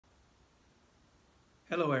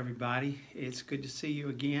Hello, everybody. It's good to see you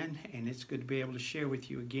again, and it's good to be able to share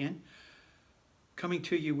with you again. Coming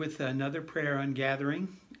to you with another prayer ungathering,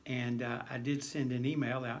 and I did send an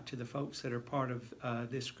email out to the folks that are part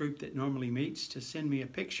of this group that normally meets to send me a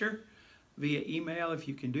picture via email. If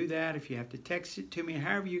you can do that, if you have to text it to me,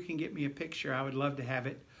 however you can get me a picture, I would love to have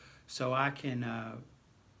it so I can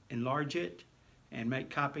enlarge it and make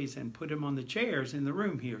copies and put them on the chairs in the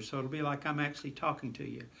room here, so it'll be like I'm actually talking to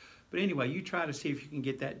you. But anyway, you try to see if you can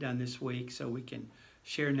get that done this week so we can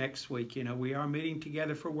share next week. You know, we are meeting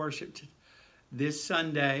together for worship this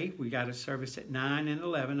Sunday. We got a service at 9 and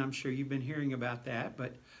 11. I'm sure you've been hearing about that,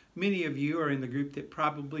 but many of you are in the group that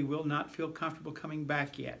probably will not feel comfortable coming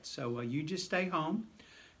back yet. So you just stay home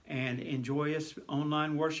and enjoy us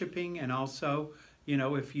online worshiping. And also, you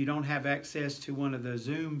know, if you don't have access to one of the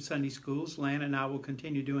Zoom Sunday schools, Lana and I will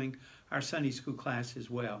continue doing our Sunday school class as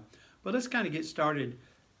well. But let's kind of get started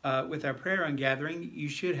with our prayer ungathering. You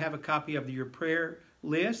should have a copy of your prayer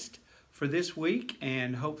list for this week,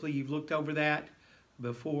 and hopefully you've looked over that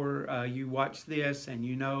before you watch this, and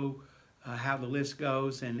you know how the list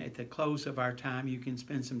goes, and at the close of our time you can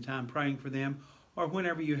spend some time praying for them, or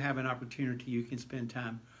whenever you have an opportunity you can spend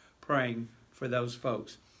time praying for those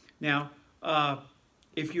folks. Now,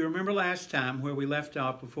 if you remember last time where we left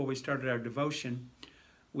off before we started our devotion,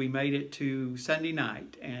 we made it to Sunday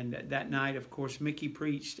night, and that night, of course, Mickey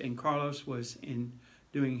preached and Carlos was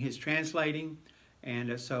doing his translating.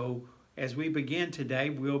 And so as we begin today,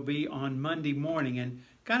 we'll be on Monday morning, and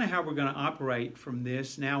kind of how we're going to operate from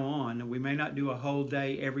this now on. We may not do a whole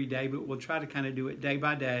day every day, but we'll try to kind of do it day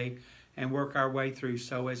by day and work our way through.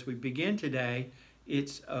 So as we begin today,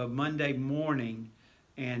 it's a Monday morning,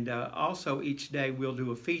 and also each day we'll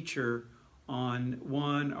do a feature on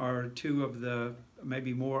one or two of the,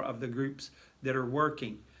 maybe more of the groups that are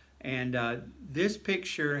working. And this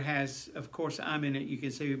picture has, of course, I'm in it. You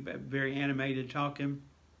can see very animated talking.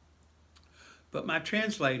 But my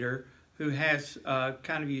translator, who has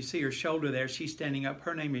kind of, you see her shoulder there, she's standing up.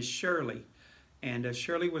 Her name is Shirley. And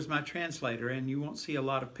Shirley was my translator. And you won't see a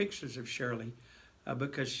lot of pictures of Shirley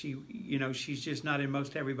because she, you know, she's just not in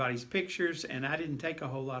most everybody's pictures. And I didn't take a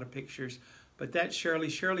whole lot of pictures. But that's Shirley.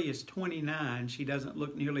 Shirley is 29. She doesn't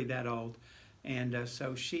look nearly that old. And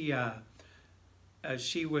so she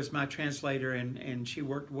was my translator, and she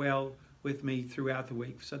worked well with me throughout the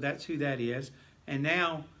week. So that's who that is. And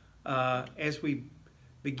now, as we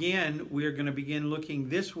begin, we're going to begin looking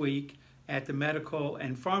this week at the medical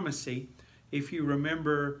and pharmacy. If you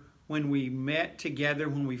remember, when we met together,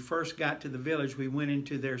 when we first got to the village, we went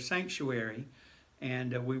into their sanctuary,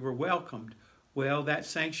 and we were welcomed. Well, that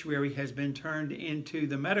sanctuary has been turned into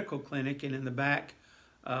the medical clinic, and in the back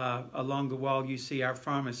along the wall you see our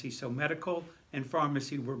pharmacy. So medical and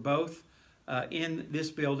pharmacy were both in this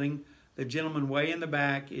building. The gentleman way in the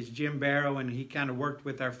back is Jim Barrow, and he kind of worked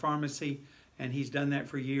with our pharmacy, and he's done that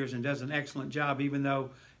for years and does an excellent job. Even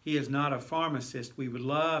though he is not a pharmacist, we would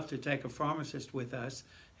love to take a pharmacist with us,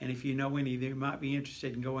 and if you know any that might be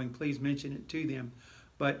interested in going, please mention it to them.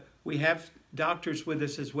 But we have doctors with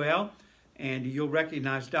us as well, and you'll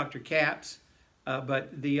recognize Dr. Capps.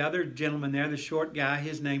 But the other gentleman there, the short guy,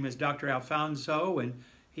 his name is Dr. Alfonso, and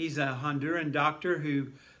he's a Honduran doctor who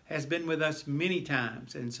has been with us many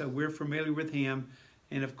times, and so we're familiar with him.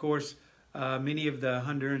 And of course, many of the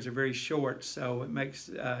Hondurans are very short, so it makes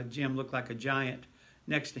Jim look like a giant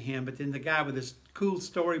next to him. But then the guy with this cool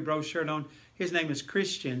story brochure on, his name is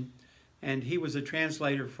Christian, and he was a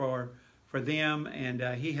translator for them, and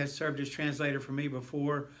he has served as translator for me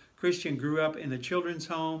before. Christian grew up in the children's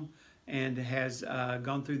home and has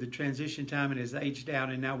gone through the transition time and has aged out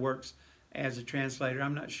and now works as a translator.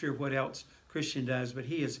 I'm not sure what else Christian does, but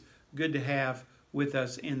he is good to have with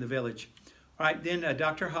us in the village. All right, then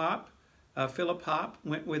Dr. Hopp, Philip Hopp,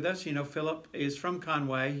 went with us. You know, Philip is from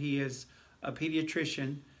Conway. He is a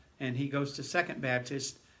pediatrician, and he goes to Second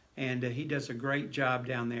Baptist, and he does a great job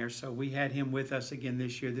down there. So we had him with us again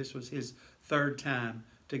this year. This was his third time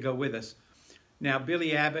to go with us. Now,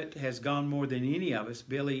 Billy Abbott has gone more than any of us.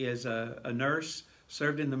 Billy is a nurse,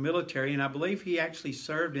 served in the military, and I believe he actually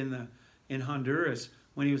served in Honduras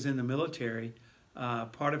when he was in the military,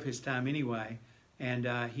 part of his time anyway. And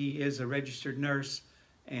he is a registered nurse,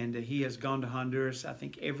 and he has gone to Honduras, I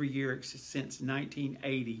think, every year since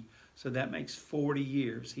 1980. So that makes 40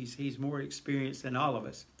 years. He's more experienced than all of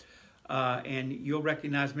us. And you'll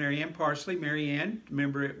recognize Marianne Parsley. Marianne,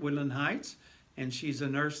 member at Woodland Heights, and she's a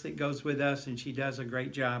nurse that goes with us, and she does a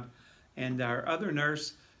great job. And our other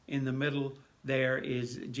nurse in the middle there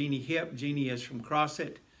is Jeannie Hip. Jeannie is from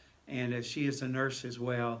Crossett, and she is a nurse as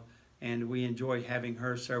well, and we enjoy having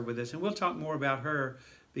her serve with us. And we'll talk more about her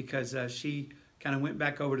because she kind of went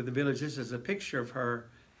back over to the village. This is a picture of her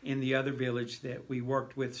in the other village that we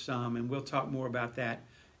worked with some, and we'll talk more about that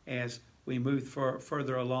as we move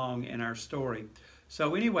further along in our story.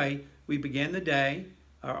 So anyway, we began the day,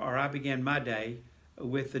 or I began my day,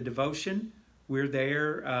 with the devotion. We're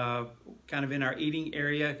there kind of in our eating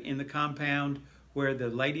area in the compound where the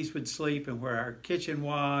ladies would sleep and where our kitchen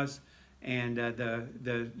was. And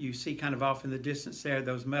you see kind of off in the distance there,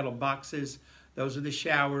 those metal boxes, those are the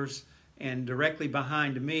showers. And directly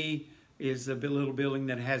behind me is the little building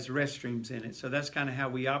that has restrooms in it. So that's kind of how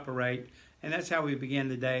we operate. And that's how we began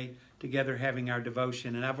the day together having our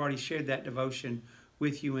devotion. And I've already shared that devotion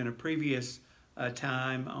with you in a previous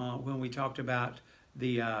time when we talked about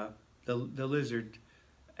the lizard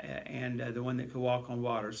and the one that could walk on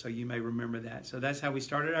water. So you may remember that. So that's how we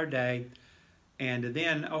started our day. And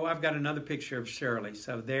then, I've got another picture of Shirley.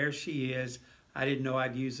 So there she is. I didn't know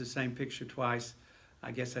I'd use the same picture twice. I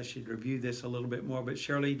guess I should review this a little bit more, but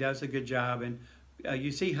Shirley does a good job. And you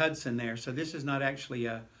see Hudson there. So this is not actually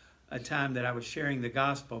a time that I was sharing the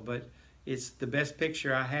gospel, but it's the best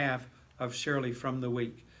picture I have of Shirley from the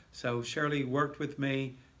week. So Shirley worked with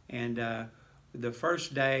me, and the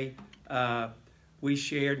first day we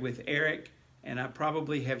shared with Eric, and I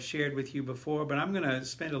probably have shared with you before, but I'm going to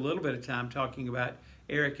spend a little bit of time talking about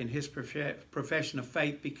Eric and his profession of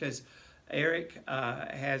faith, because Eric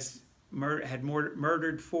had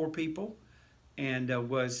murdered 4 people and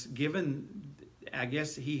was given, I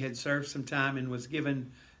guess he had served some time and was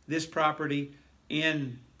given this property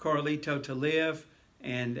in Corralito to live,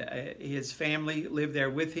 and his family lived there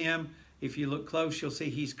with him. If you look close, you'll see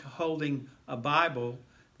he's holding a Bible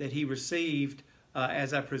that he received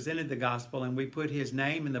as I presented the gospel, and we put his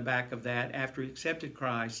name in the back of that after he accepted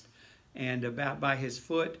Christ. And about by his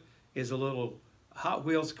foot is a little Hot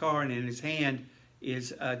Wheels car, and in his hand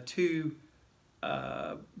is 2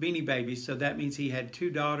 Beanie Babies. So that means he had 2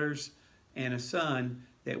 daughters and a son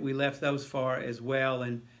that we left those for as well.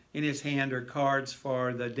 And in his hand are cards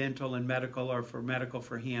for the dental and medical, or for medical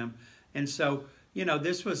for him. And so,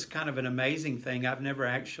 this was kind of an amazing thing. I've never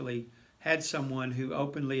actually had someone who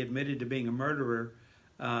openly admitted to being a murderer.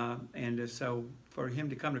 And so for him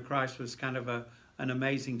to come to Christ was kind of an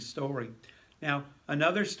amazing story. Now,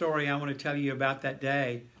 another story I want to tell you about that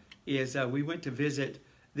day is we went to visit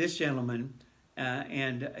this gentleman,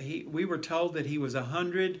 and we were told that he was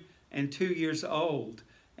 102 years old.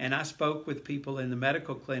 And I spoke with people in the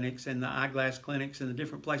medical clinics and the eyeglass clinics and the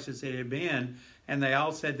different places that he had been, and they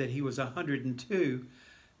all said that he was 102.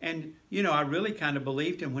 And, I really kind of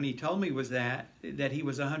believed him when he told me that he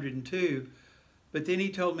was 102. But then he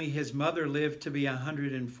told me his mother lived to be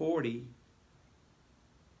 140.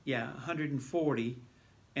 Yeah, 140.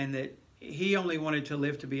 And that he only wanted to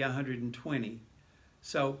live to be 120.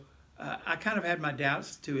 So I kind of had my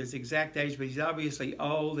doubts to his exact age, but he's obviously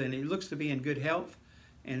old and he looks to be in good health.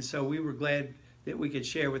 And so we were glad that we could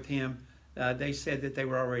share with him. They said that they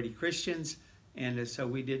were already Christians, and so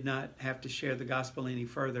we did not have to share the gospel any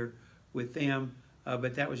further with them.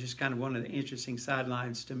 But that was just kind of one of the interesting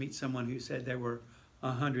sidelines, to meet someone who said they were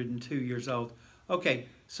 102 years old. Okay,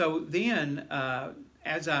 so then,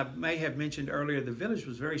 as I may have mentioned earlier, the village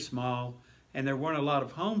was very small, and there weren't a lot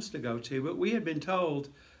of homes to go to. But we had been told,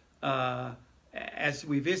 as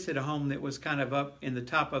we visited a home that was kind of up in the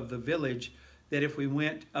top of the village, that if we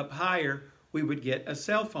went up higher, we would get a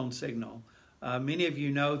cell phone signal. Many of you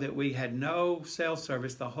know that we had no cell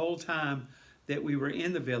service the whole time that we were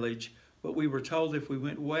in the village, but we were told if we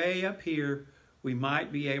went way up here, we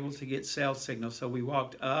might be able to get cell signal. So we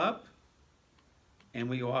walked up, and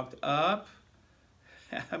we walked up.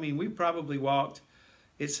 I mean, we probably walked,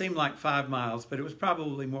 it seemed like 5 miles, but it was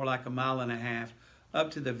probably more like 1.5 miles,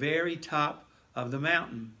 up to the very top of the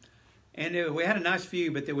mountain. And we had a nice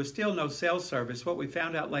view, but there was still no cell service. What we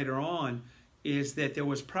found out later on is that there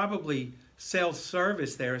was probably cell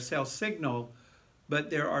service there, a cell signal, but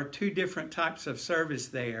there are 2 different types of service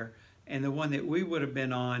there. And the one that we would have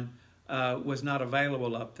been on was not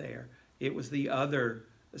available up there. It was the other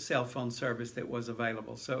cell phone service that was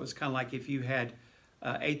available. So it was kind of like if you had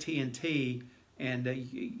AT&T and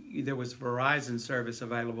there was Verizon service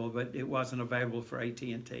available, but it wasn't available for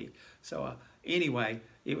AT&T. So anyway,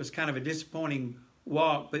 it was kind of a disappointing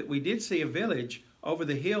walk, but we did see a village over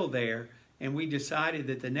the hill there, and we decided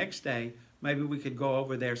that the next day maybe we could go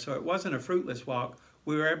over there. So it wasn't a fruitless walk.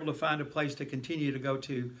 We were able to find a place to continue to go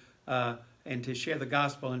to and to share the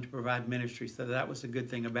gospel and to provide ministry. So that was a good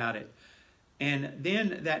thing about it. And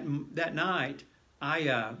then that night,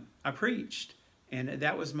 I preached, and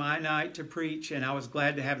that was my night to preach, and I was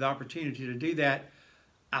glad to have the opportunity to do that.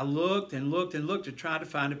 I looked and looked and looked to try to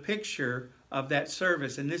find a picture of that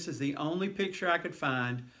service, and this is the only picture I could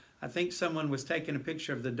find. I think someone was taking a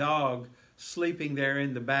picture of the dog sleeping there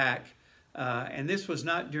in the back, and this was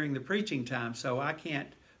not during the preaching time, so I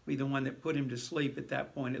can't be the one that put him to sleep at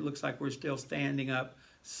that point. It looks like we're still standing up,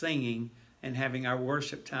 singing, and having our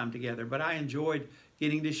worship time together. But I enjoyed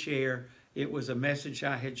getting to share. It was a message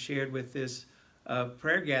I had shared with this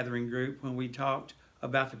prayer gathering group when we talked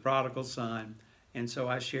about the prodigal son, and so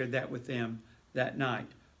I shared that with them that night.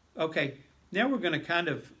 Okay, now we're going to kind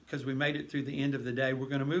of, because we made it through the end of the day, we're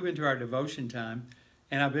going to move into our devotion time.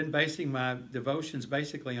 And I've been basing my devotions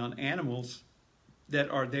basically on animals that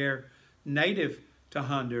are there native to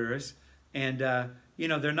Honduras. And, you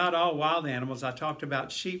know, they're not all wild animals. I talked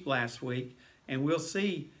about sheep last week, and we'll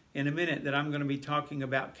see in a minute that I'm going to be talking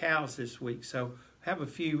about cows this week. So I have a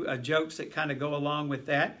few jokes that kind of go along with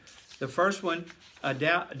that. The first one, a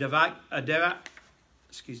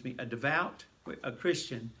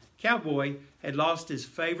Christian cowboy had lost his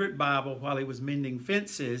favorite Bible while he was mending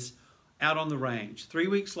fences out on the range. 3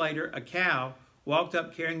 weeks later, a cow walked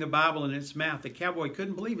up carrying the Bible in its mouth. The cowboy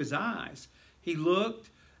couldn't believe his eyes. He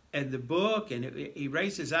looked at the book, and he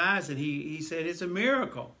raised his eyes, and he said, "It's a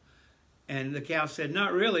miracle." And the cow said,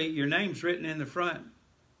 "Not really. Your name's written in the front."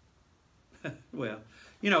 Well,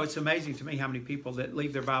 you know, it's amazing to me how many people that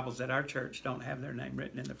leave their Bibles at our church don't have their name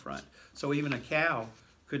written in the front. So even a cow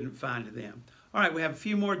couldn't find them. All right, we have a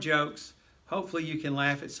few more jokes. Hopefully you can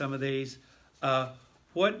laugh at some of these.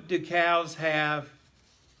 What do cows have?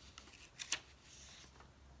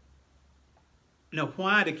 No,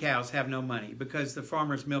 why do cows have no money? Because the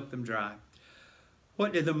farmers milk them dry.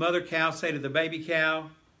 What did the mother cow say to the baby cow?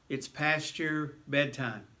 It's past your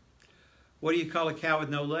bedtime. What do you call a cow with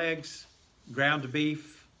no legs? Ground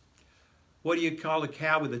beef. What do you call a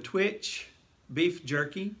cow with a twitch? Beef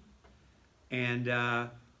jerky. And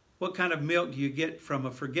what kind of milk do you get from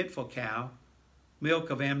a forgetful cow? Milk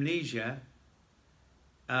of amnesia.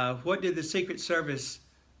 Why did the Secret Service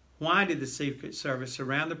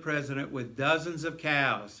surround the president with dozens of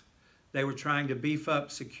cows? They were trying to beef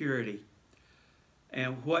up security.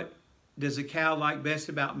 And what does a cow like best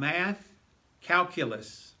about math?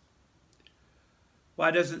 Calculus.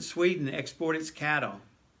 Why doesn't Sweden export its cattle?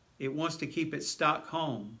 It wants to keep its stock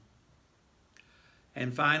home.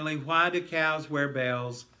 And finally, why do cows wear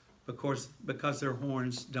bells? Because their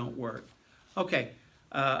horns don't work. Okay,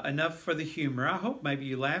 enough for the humor. I hope maybe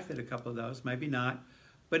you laughed at a couple of those, maybe not.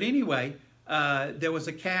 But anyway, there was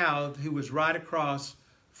a cow who was right across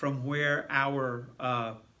from where our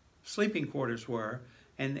sleeping quarters were.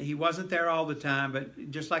 And he wasn't there all the time,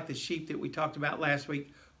 but just like the sheep that we talked about last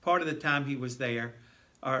week, part of the time he was there,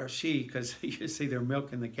 or she, because you see they're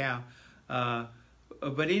milking the cow.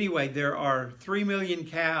 But anyway, there are 3 million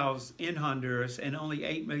cows in Honduras and only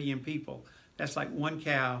 8 million people. That's like 1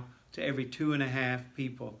 cow to every 2.5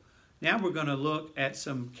 people. Now we're going to look at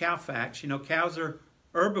some cow facts. You know, cows are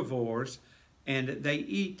herbivores, and they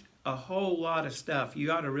eat a whole lot of stuff.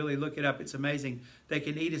 You ought to really look it up. It's amazing. They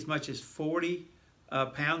can eat as much as 40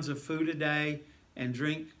 pounds of food a day and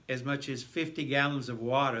drink as much as 50 gallons of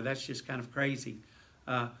water. That's just kind of crazy.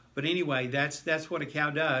 But anyway, that's what a cow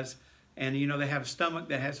does. And, you know, they have a stomach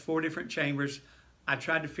that has 4 different chambers. I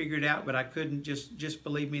tried to figure it out, but I couldn't. Just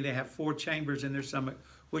believe me, they have 4 chambers in their stomach,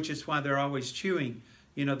 which is why they're always chewing.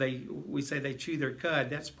 You know, we say they chew their cud.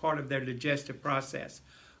 That's part of their digestive process.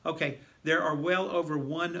 Okay, there are well over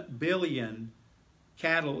 1 billion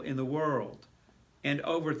cattle in the world, and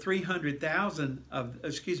over 300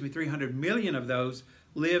 million of those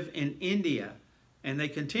live in India. And they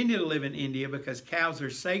continue to live in India because cows are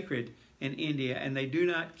sacred in India, and they do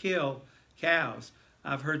not kill cows.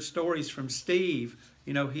 I've heard stories from Steve.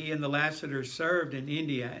 You know, he and the Lassiter served in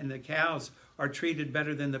India, and the cows are treated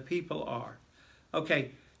better than the people are.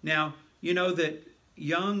 Okay, now, you know that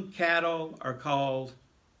young cattle are called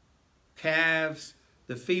calves,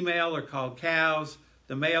 the female are called cows,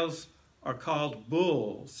 the males are called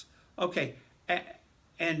bulls. Okay,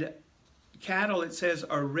 and cattle, it says,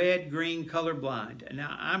 are red-green colorblind. And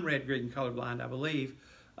now, I'm red-green colorblind, I believe,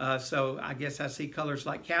 so I guess I see colors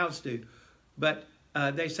like cows do. But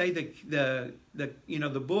they say the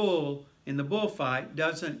bull in the bullfight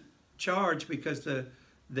doesn't charge because the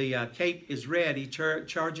cape is red. He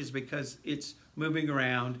charges because it's moving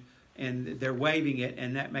around and they're waving it,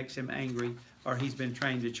 and that makes him angry, or he's been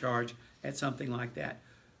trained to charge at something like that.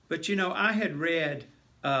 But you know, I had read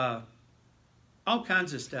all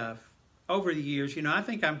kinds of stuff over the years. You know, I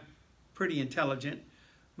think I'm pretty intelligent,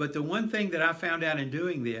 but the one thing that I found out in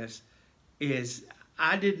doing this is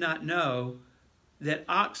I did not know that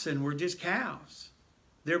oxen were just cows.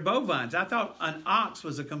 They're bovines. I thought an ox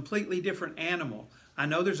was a completely different animal. I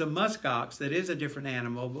know there's a musk ox that is a different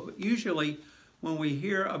animal, but usually when we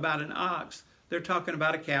hear about an ox, they're talking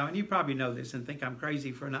about a cow, and you probably know this and think I'm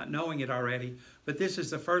crazy for not knowing it already, but this is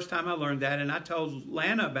the first time I learned that, and I told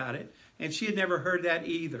Lana about it, and she had never heard that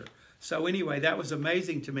either. So anyway, that was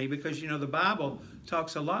amazing to me because, you know, the Bible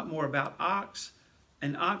talks a lot more about ox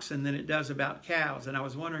and oxen than it does about cows, and I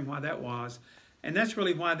was wondering why that was, and that's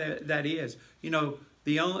really why that is. You know,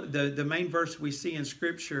 the main verse we see in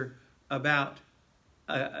Scripture about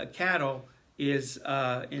cattle is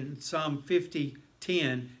in Psalm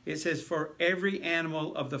 50:10. It says, "For every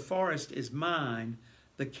animal of the forest is mine,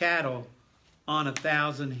 the cattle on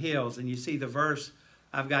 1,000 hills." And you see the verse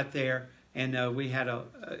I've got there. And we had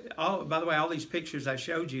by the way, all these pictures I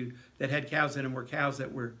showed you that had cows in them were cows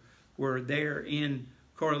that were there in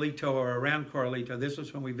Corralito or around Corralito. This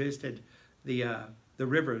was when we visited the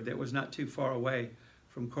river that was not too far away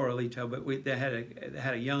from Corralito. But they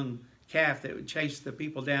had a young calf that would chase the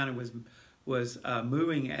people down and was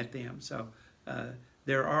mooing at them. So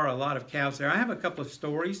there are a lot of cows there. I have a couple of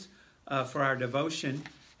stories for our devotion,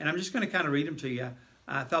 and I'm just going to kind of read them to you.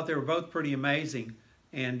 I thought they were both pretty amazing.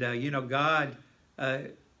 And, you know, God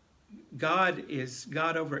is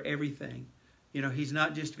God over everything. You know, He's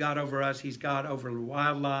not just God over us. He's God over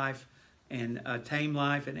wildlife and tame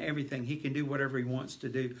life and everything. He can do whatever He wants to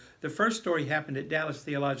do. The first story happened at Dallas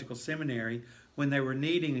Theological Seminary when they were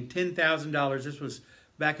needing $10,000. This was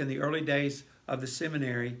back in the early days of the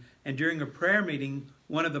seminary. And during a prayer meeting,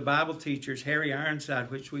 one of the Bible teachers, Harry Ironside,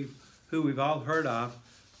 who we've all heard of,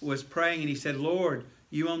 was praying, and he said, "Lord,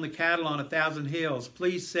 you own the cattle on 1,000 hills.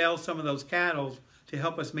 Please sell some of those cattle to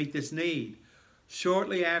help us meet this need."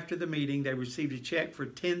 Shortly after the meeting, they received a check for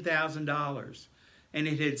 $10,000. And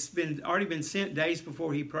it had already been sent days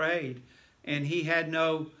before he prayed. And he had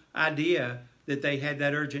no idea that they had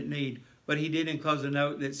that urgent need. But he did enclose a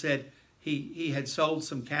note that said he had sold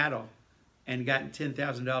some cattle and gotten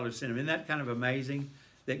 $10,000 sent him. Isn't that kind of amazing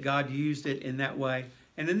that God used it in that way?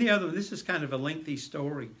 And then the other one, this is kind of a lengthy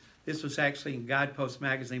story. This was actually in Guidepost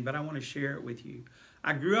magazine, but I want to share it with you.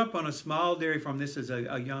 I grew up on a small dairy farm. This is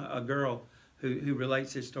a girl who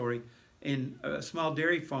relates this story. In a small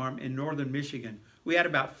dairy farm in northern Michigan. We had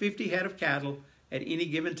about 50 head of cattle at any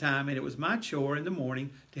given time, and it was my chore in the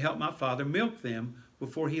morning to help my father milk them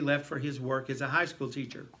before he left for his work as a high school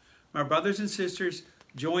teacher. My brothers and sisters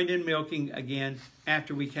joined in milking again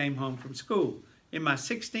after we came home from school. In my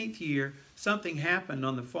 16th year, something happened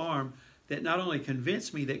on the farm that not only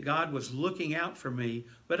convinced me that God was looking out for me,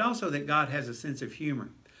 but also that God has a sense of humor.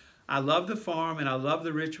 I love the farm and I love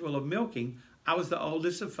the ritual of milking. I was the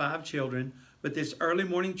oldest of 5 children, but this early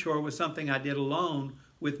morning chore was something I did alone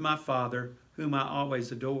with my father, whom I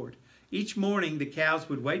always adored. Each morning, the cows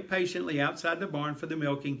would wait patiently outside the barn for the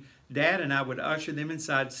milking. Dad and I would usher them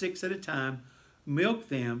inside 6 at a time, milk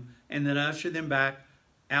them, and then usher them back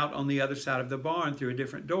out on the other side of the barn through a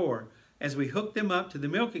different door. As we hooked them up to the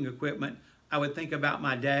milking equipment, I would think about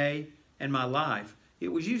my day and my life.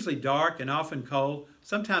 It was usually dark and often cold,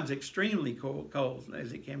 sometimes extremely cold,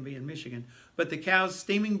 as it can be in Michigan. But the cows'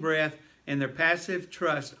 steaming breath and their passive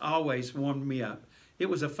trust always warmed me up. It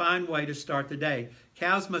was a fine way to start the day.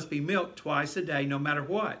 Cows must be milked twice a day, no matter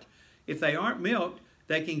what. If they aren't milked,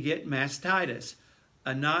 they can get mastitis,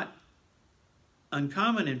 a not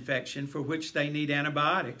uncommon infection for which they need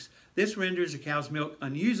antibiotics. This renders a cow's milk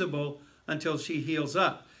unusable until she heals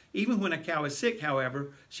up. Even when a cow is sick,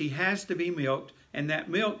 however, she has to be milked, and that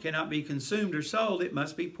milk cannot be consumed or sold. It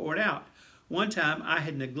must be poured out. One time, I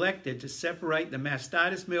had neglected to separate the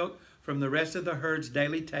mastitis milk from the rest of the herd's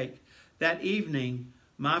daily take. That evening,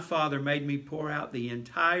 my father made me pour out the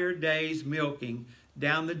entire day's milking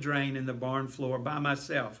down the drain in the barn floor by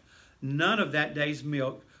myself. None of that day's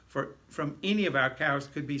milk from any of our cows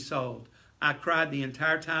could be sold. I cried the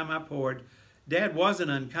entire time I poured. Dad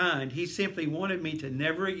wasn't unkind. He simply wanted me to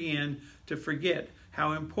never again to forget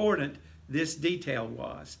how important this detail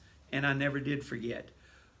was, and I never did forget.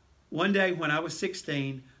 One day when I was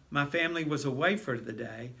 16, my family was away for the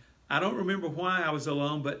day. I don't remember why I was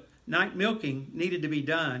alone, but night milking needed to be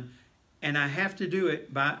done, and I'd have to do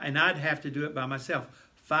it by myself.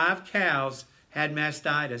 5 cows had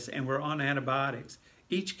mastitis and were on antibiotics.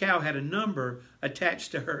 Each cow had a number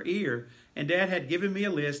attached to her ear, and Dad had given me a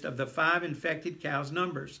list of the 5 infected cows'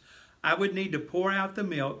 numbers. I would need to pour out the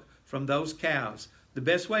milk from those cows. The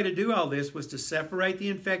best way to do all this was to separate the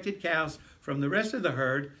infected cows from the rest of the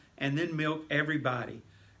herd and then milk everybody.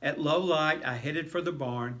 At low light, I headed for the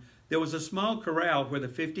barn. There was a small corral where the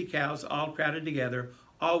 50 cows all crowded together,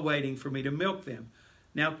 all waiting for me to milk them.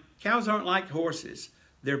 Now, cows aren't like horses.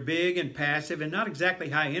 They're big and passive and not exactly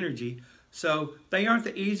high energy, so they aren't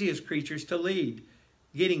the easiest creatures to lead.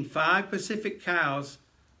 getting 5 Pacific cows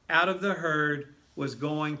out of the herd was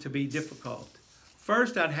going to be difficult.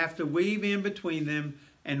 First, I'd have to weave in between them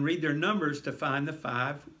and read their numbers to find the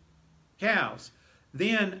 5 cows.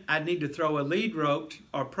 Then I'd need to throw a lead rope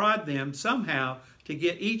or prod them somehow to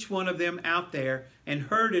get each one of them out there and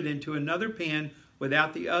herd it into another pen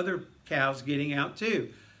without the other cows getting out too.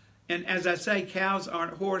 And as I say, cows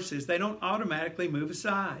aren't horses. They don't automatically move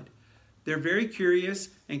aside. They're very curious,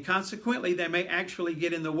 and consequently they may actually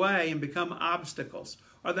get in the way and become obstacles.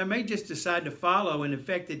 Or they may just decide to follow an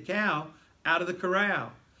infected cow out of the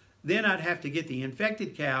corral. Then I'd have to get the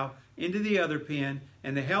infected cow into the other pen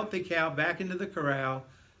and the healthy cow back into the corral,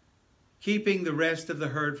 keeping the rest of the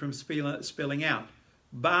herd from spilling out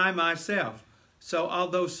by myself. So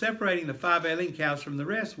although separating the 5 ailing cows from the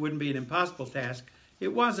rest wouldn't be an impossible task,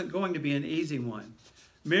 it wasn't going to be an easy one.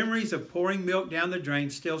 Memories of pouring milk down the drain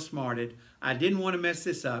still smarted. I didn't want to mess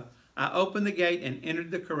this up. I opened the gate and entered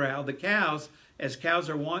the corral. The cows, as cows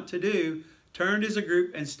are wont to do, turned as a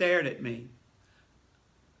group and stared at me.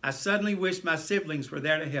 I suddenly wished my siblings were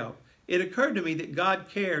there to help. It occurred to me that God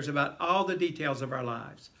cares about all the details of our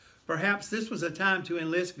lives. Perhaps this was a time to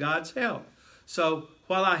enlist God's help. So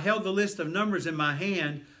while I held the list of numbers in my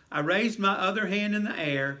hand, I raised my other hand in the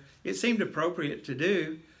air. It seemed appropriate to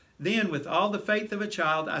do. Then, with all the faith of a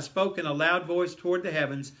child, I spoke in a loud voice toward the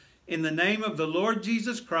heavens, "In the name of the Lord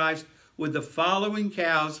Jesus Christ, would the following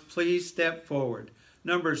cows please step forward?"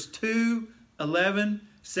 Numbers 2, 11,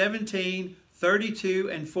 17,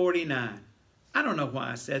 32, and 49. I don't know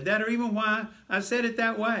why I said that or even why I said it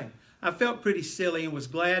that way. I felt pretty silly and was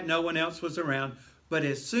glad no one else was around. But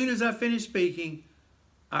as soon as I finished speaking,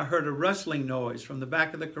 I heard a rustling noise from the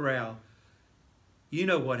back of the corral. You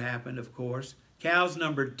know what happened, of course. Cows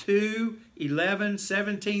numbered 2, 11,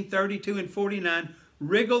 17, 32, and 49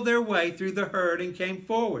 wriggled their way through the herd and came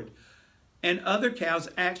forward. And other cows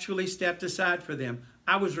actually stepped aside for them.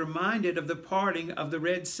 I was reminded of the parting of the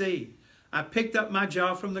Red Sea. I picked up my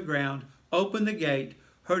jaw from the ground, opened the gate,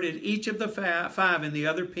 herded each of the 5 in the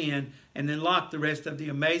other pen, and then locked the rest of the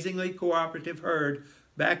amazingly cooperative herd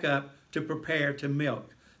back up to prepare to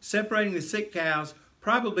milk. Separating the sick cows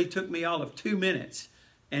probably took me all of 2 minutes,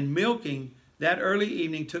 and milking that early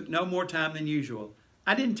evening took no more time than usual.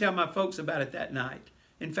 I didn't tell my folks about it that night.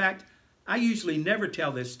 In fact, I usually never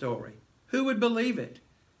tell this story. Who would believe it?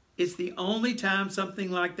 It's the only time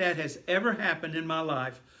something like that has ever happened in my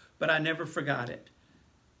life, but I never forgot it.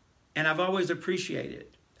 And I've always appreciated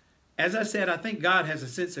it. As I said, I think God has a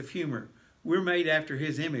sense of humor. We're made after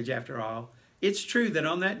His image, after all. It's true that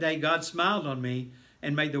on that day, God smiled on me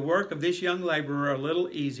and made the work of this young laborer a little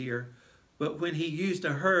easier. But when He used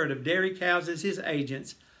a herd of dairy cows as His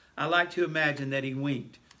agents, I like to imagine that He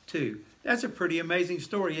winked too. That's a pretty amazing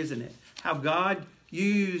story, isn't it? How God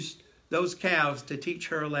used those cows to teach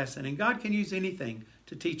her a lesson. And God can use anything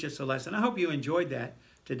to teach us a lesson. I hope you enjoyed that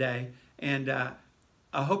today. And I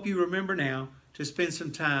hope you remember now to spend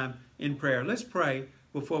some time in prayer. Let's pray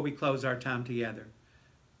before we close our time together.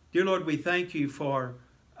 Dear Lord, we thank you for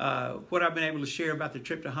what I've been able to share about the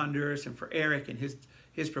trip to Honduras and for Eric and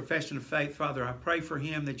his profession of faith. Father, I pray for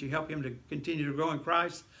him that you help him to continue to grow in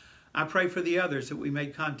Christ. I pray for the others that we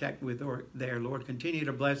made contact with there, Lord. Continue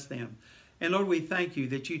to bless them. And Lord, we thank you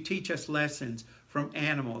that you teach us lessons from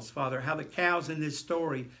animals, Father, how the cows in this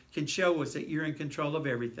story can show us that you're in control of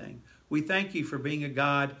everything. We thank you for being a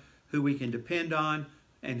God who we can depend on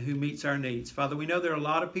and who meets our needs. Father, we know there are a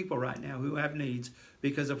lot of people right now who have needs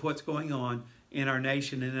because of what's going on in our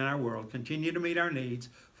nation and in our world. Continue to meet our needs,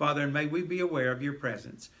 Father, and may we be aware of your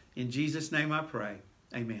presence. In Jesus' name I pray.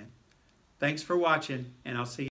 Amen. Thanks for watching, and I'll see you.